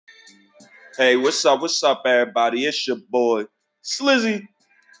Hey, what's up? What's up, everybody? It's your boy Slizzy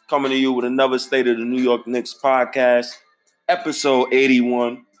coming to you with another State of the New York Knicks podcast, episode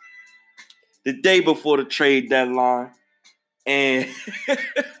 81, the day before the trade deadline. And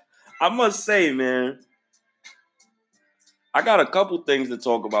I must say, man, I got a couple things to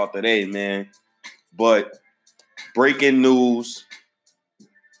talk about today, man. But breaking news,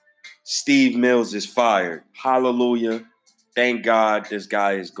 Steve Mills is fired. Hallelujah. Thank God this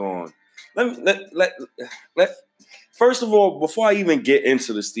guy is gone. First of all, before I even get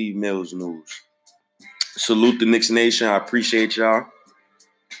into the Steve Mills news, salute the Knicks Nation. I appreciate y'all.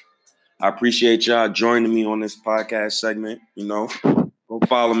 I appreciate y'all joining me on this podcast segment. Go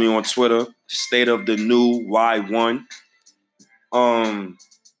follow me on Twitter, State of the New Y1.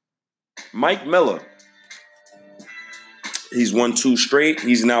 Mike Miller, he's won 2 straight.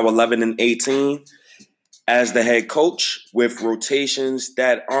 He's now 11-18 as the head coach with rotations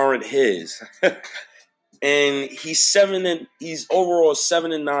that aren't his. And he's overall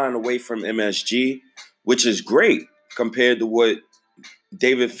 7-9 away from MSG, which is great compared to what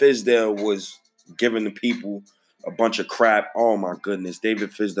David Fizdale was giving the people a bunch of crap. Oh my goodness, David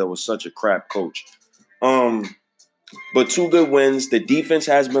Fizdale was such a crap coach. But 2 good wins. The defense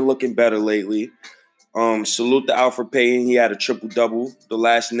has been looking better lately. Salute to Alfred Payton. He had a triple-double. The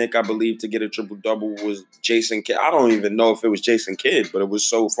last Knick, I believe, to get a triple-double was Jason Kidd. I don't even know if it was Jason Kidd, but it was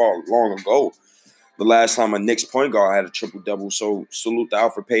so far long ago. The last time a Knicks point guard had a triple-double. So salute to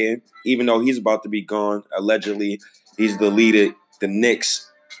Alfred Payton. Even though he's about to be gone, allegedly, he's deleted the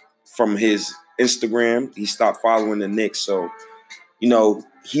Knicks from his Instagram. He stopped following the Knicks. So,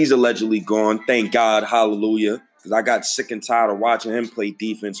 he's allegedly gone. Thank God. Hallelujah. Because I got sick and tired of watching him play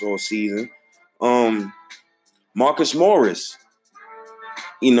defense all season. Marcus Morris,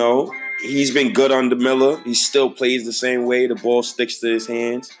 he's been good under Miller. He still plays the same way. The ball sticks to his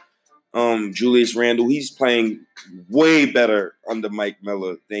hands. Julius Randle, he's playing way better under Mike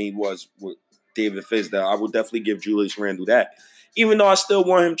Miller than he was with David Fizdale. I would definitely give Julius Randle that, even though I still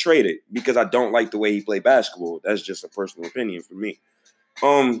want him traded because I don't like the way he played basketball. That's just a personal opinion for me.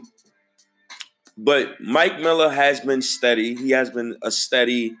 But Mike Miller has been steady. He has been a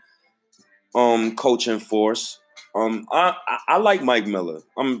steady coaching force. I like Mike Miller.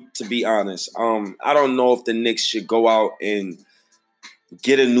 To be honest. I don't know if the Knicks should go out and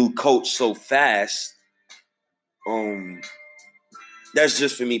get a new coach so fast. That's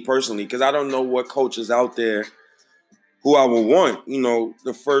just for me personally, because I don't know what coaches out there who I would want.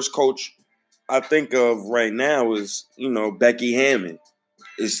 The first coach I think of right now is, Becky Hammond.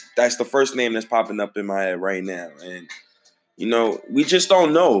 That's the first name that's popping up in my head right now. And, we just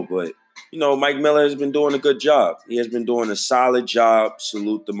don't know. But, Mike Miller has been doing a good job. He has been doing a solid job.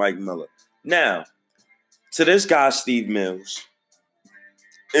 Salute to Mike Miller. Now, to this guy, Steve Mills,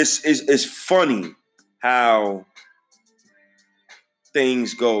 it's funny how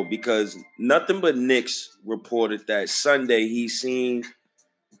things go, because nothing but Knicks reported that Sunday he seen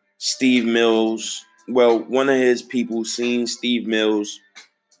Steve Mills. Well, one of his people seen Steve Mills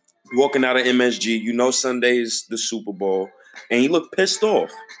walking out of MSG. Sunday is the Super Bowl, and he looked pissed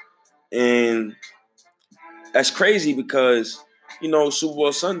off. And that's crazy because, Super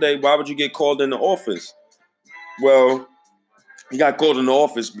Bowl Sunday, why would you get called in the office? Well, he got called in the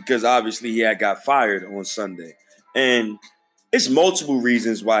office because obviously he had got fired on Sunday. And it's multiple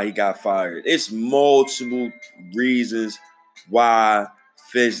reasons why he got fired. It's multiple reasons why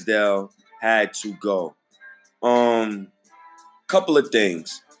Fizdale had to go. Couple of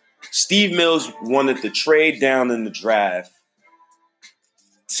things. Steve Mills wanted to trade down in the draft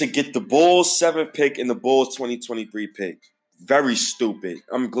to get the Bulls 7th pick and the Bulls 2023 pick. Very stupid.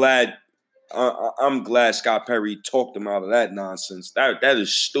 I'm glad Scott Perry talked him out of that nonsense. That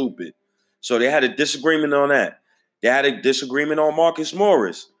is stupid. So they had a disagreement on that. They had a disagreement on Marcus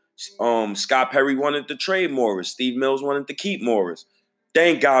Morris. Scott Perry wanted to trade Morris. Steve Mills wanted to keep Morris.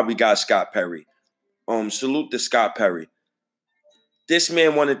 Thank God we got Scott Perry. Salute to Scott Perry. This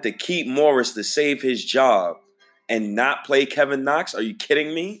man wanted to keep Morris to save his job and not play Kevin Knox. Are you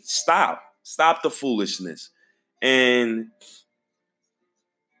kidding me? Stop the foolishness. And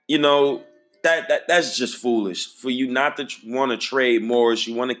that's just foolish for you not to want to trade Morris.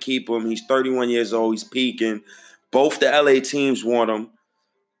 You want to keep him. He's 31 years old. He's peaking. Both the LA teams want him.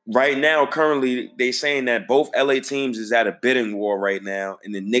 Right now, currently, they're saying that both LA teams is at a bidding war right now,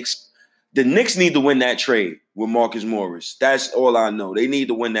 and the Knicks need to win that trade with Marcus Morris. That's all I know. They need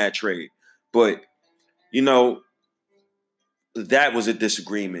to win that trade. But, that was a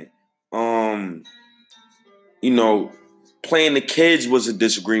disagreement. Playing the kids was a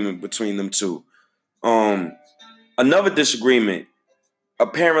disagreement between them two. Another disagreement.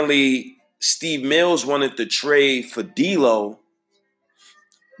 Apparently, Steve Mills wanted to trade for Dolo,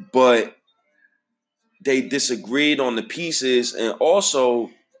 but they disagreed on the pieces, and also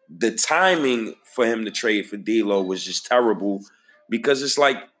the timing for him to trade for D'Lo was just terrible because it's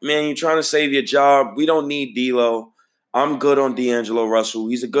like, man, you're trying to save your job. We don't need D'Lo. I'm good on D'Angelo Russell.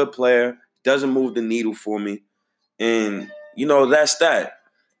 He's a good player. Doesn't move the needle for me, and that's that.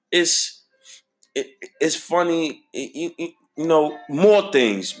 It's it's funny. More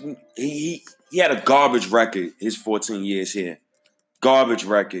things. He had a garbage record his 14 years here. Garbage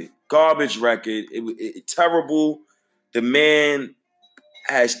record. Garbage record. Terrible. The man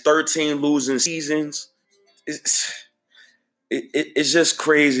has 13 losing seasons. It's just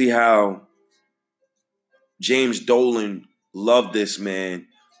crazy how James Dolan loved this man,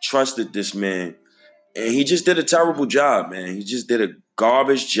 trusted this man, and he just did a terrible job, man. He just did a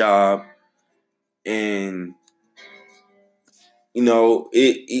garbage job, and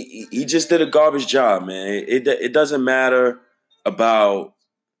he just did a garbage job, man. It doesn't matter about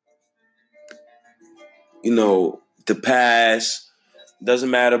the past.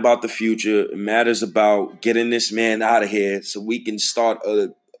 Doesn't matter about the future. It matters about getting this man out of here so we can start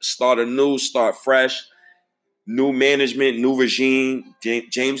anew, start fresh, new management, new regime.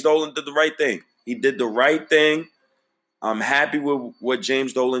 James Dolan did the right thing. He did the right thing. I'm happy with what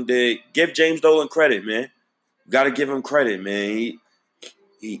James Dolan did. Give James Dolan credit, man. Got to give him credit, man.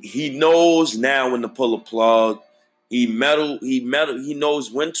 He knows now when to pull a plug. He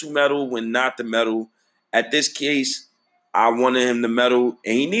knows when to meddle, when not to meddle. At this case, I wanted him to meddle,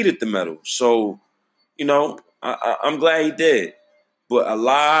 and he needed the meddle. So, I'm glad he did. But a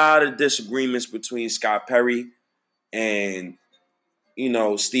lot of disagreements between Scott Perry and,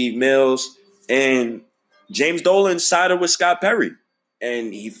 Steve Mills, and James Dolan sided with Scott Perry,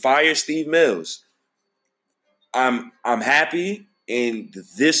 and he fired Steve Mills. I'm happy, and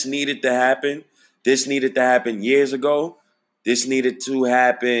this needed to happen. This needed to happen years ago. This needed to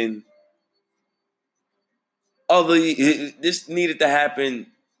happen. This needed to happen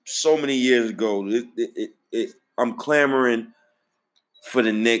so many years ago. I'm clamoring for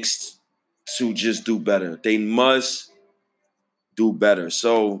the Knicks to just do better. They must do better.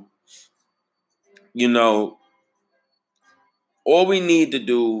 So, all we need to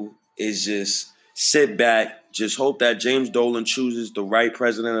do is just sit back, just hope that James Dolan chooses the right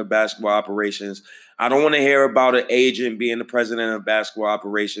president of basketball operations. I don't want to hear about an agent being the president of basketball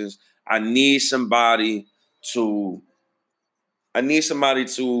operations. I need somebody to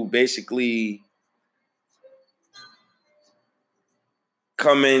basically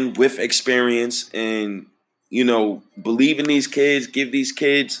come in with experience and, believe in these kids, give these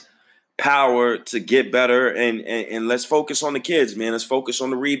kids power to get better, and let's focus on the kids, man. Let's focus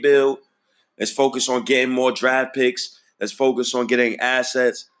on the rebuild. Let's focus on getting more draft picks. Let's focus on getting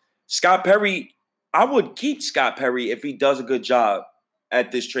assets. Scott Perry, I would keep Scott Perry if he does a good job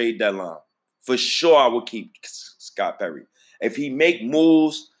at this trade deadline. For sure, I would keep Scott Perry. If he make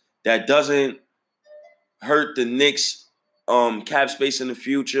moves that doesn't hurt the Knicks cap space in the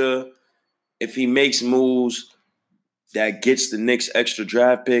future, if he makes moves that gets the Knicks extra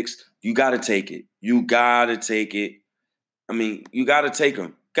draft picks, you got to take it. You got to take it. I mean, you got to take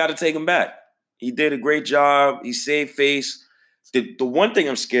him. Got to take him back. He did a great job. He saved face. The one thing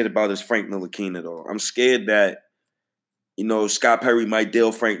I'm scared about is Frank Ntilikina, though. I'm scared that, Scott Perry might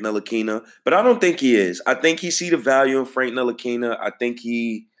deal Frank Ntilikina, but I don't think he is. I think he see the value in Frank Ntilikina. I think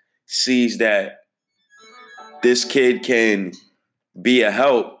he sees that this kid can be a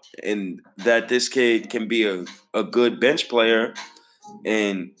help and that this kid can be a good bench player.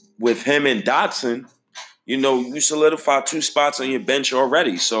 And with him and Dotson, you solidify 2 spots on your bench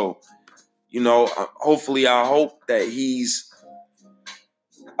already. So, hopefully, I hope that he's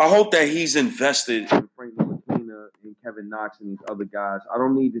invested in Frank Ntilikina and Kevin Knox and these other guys. I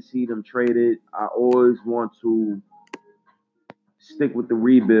don't need to see them traded. I always want to stick with the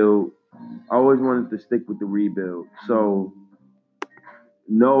rebuild. I always wanted to stick with the rebuild. So,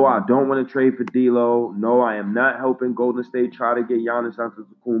 no, I don't want to trade for D'Lo. No, I am not helping Golden State try to get Giannis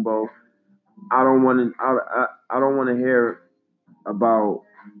Antetokounmpo. I don't want to hear about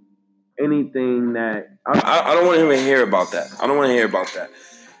anything that I don't want to even hear about that. I don't want to hear about that.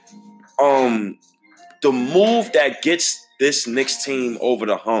 The move that gets this Knicks team over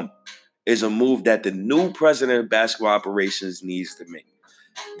the hump is a move that the new president of basketball operations needs to make.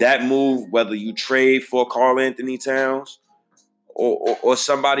 That move, whether you trade for Karl Anthony Towns or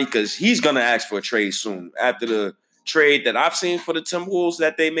somebody, because he's going to ask for a trade soon. After the trade that I've seen for the Timberwolves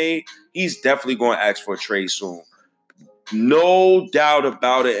that they made, he's definitely going to ask for a trade soon. No doubt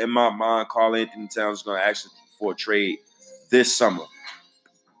about it in my mind, Karl Anthony Towns is going to ask for a trade this summer.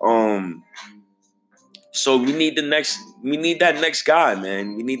 So we need that next guy,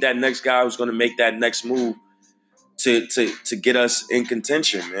 man. We need that next guy who's going to make that next move to get us in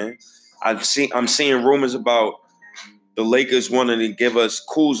contention, man. I'm seeing rumors about the Lakers wanting to give us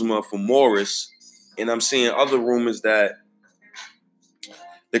Kuzma for Morris, and I'm seeing other rumors that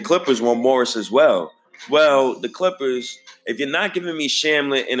the Clippers want Morris as well. Well, the Clippers, if you're not giving me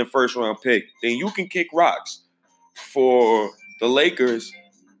Shamlin in a first round pick, then you can kick rocks. For the Lakers,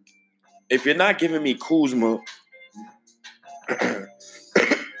 if you're not giving me Kuzma,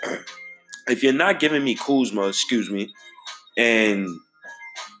 and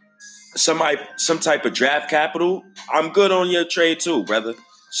some type of draft capital, I'm good on your trade too, brother.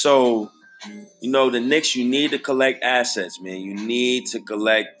 So, the Knicks, you need to collect assets, man. You need to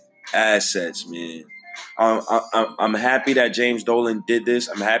collect assets, man. I'm happy that James Dolan did this.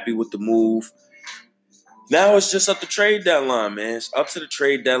 I'm happy with the move. Now it's just up to trade deadline, man. It's up to the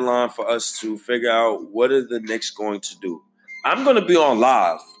trade deadline for us to figure out what are the Knicks going to do. I'm going to be on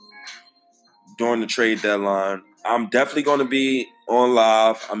live during the trade deadline. I'm definitely going to be on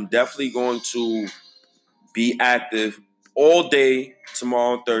live. I'm definitely going to be active all day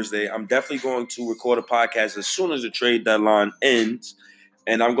tomorrow and Thursday. I'm definitely going to record a podcast as soon as the trade deadline ends.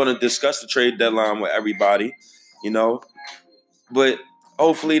 And I'm going to discuss the trade deadline with everybody, But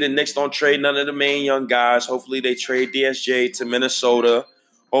hopefully the Knicks don't trade none of the main young guys. Hopefully they trade DSJ to Minnesota.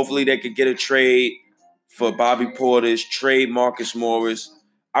 Hopefully they could get a trade for Bobby Portis, trade Marcus Morris.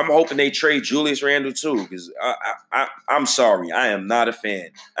 I'm hoping they trade Julius Randle too, because I'm sorry, I am not a fan.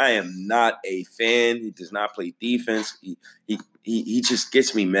 I am not a fan. He does not play defense. He just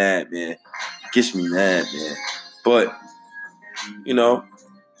gets me mad, man. But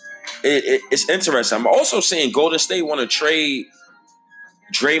it's interesting. I'm also seeing Golden State want to trade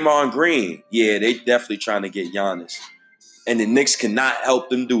Draymond Green. Yeah, they definitely trying to get Giannis, and the Knicks cannot help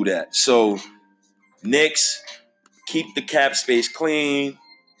them do that. So, Knicks, keep the cap space clean.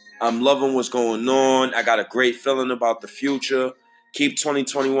 I'm loving what's going on. I got a great feeling about the future. Keep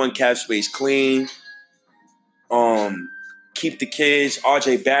 2021 cap space clean. Keep the kids.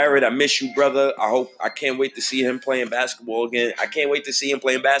 RJ Barrett, I miss you, brother. I can't wait to see him playing basketball again. I can't wait to see him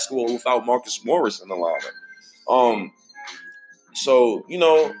playing basketball without Marcus Morris in the lineup. So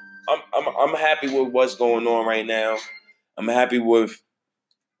I'm happy with what's going on right now. I'm happy with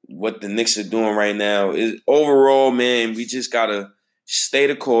what the Knicks are doing right now. Overall, man, we just gotta stay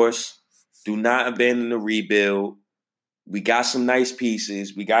the course. Do not abandon the rebuild. We got some nice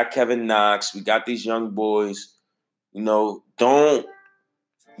pieces. We got Kevin Knox. We got these young boys. Don't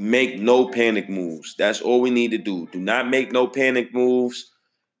make no panic moves. That's all we need to do. Do not make no panic moves.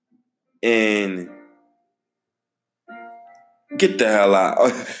 And get the hell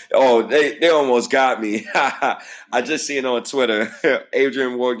out. Oh, they almost got me. I just seen on Twitter,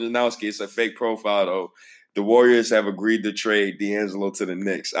 Adrian Wojnarowski, it's a fake profile, though. The Warriors have agreed to trade D'Angelo to the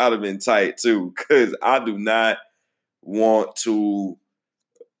Knicks. I'd have been tight, too, because I do not want to,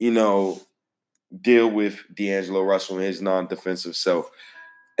 deal with D'Angelo Russell and his non-defensive self.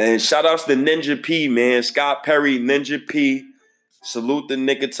 And shout-outs to Ninja P, man. Scott Perry, Ninja P. Salute the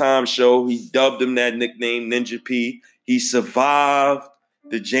Nick of Time show. He dubbed him that nickname, Ninja P. He survived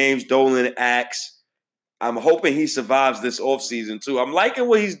the James Dolan axe. I'm hoping he survives this offseason, too. I'm liking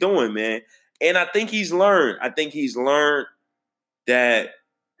what he's doing, man. And I think he's learned. That,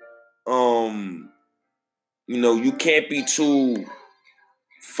 you can't be too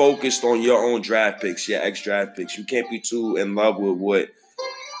focused on your own draft picks, your ex-draft picks. You can't be too in love with what,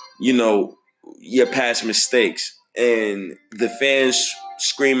 your past mistakes. And the fans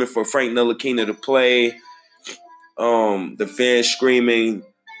screaming for Frank Ntilikina to play. The fans screaming,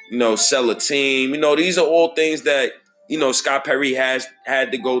 sell a team. These are all things that, Scott Perry has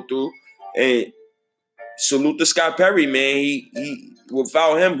had to go through. And salute to Scott Perry, man. He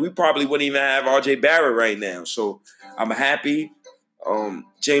without him, we probably wouldn't even have RJ Barrett right now. So I'm happy.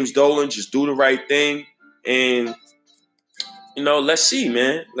 James Dolan, just do the right thing. And, let's see,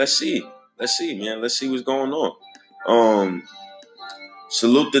 man. Let's see, man. Let's see what's going on.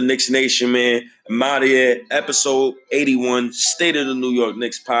 Salute the Knicks Nation, man. I'm out of here. Episode 81, State of the New York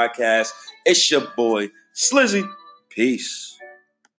Knicks podcast. It's your boy, Slizzy. Peace.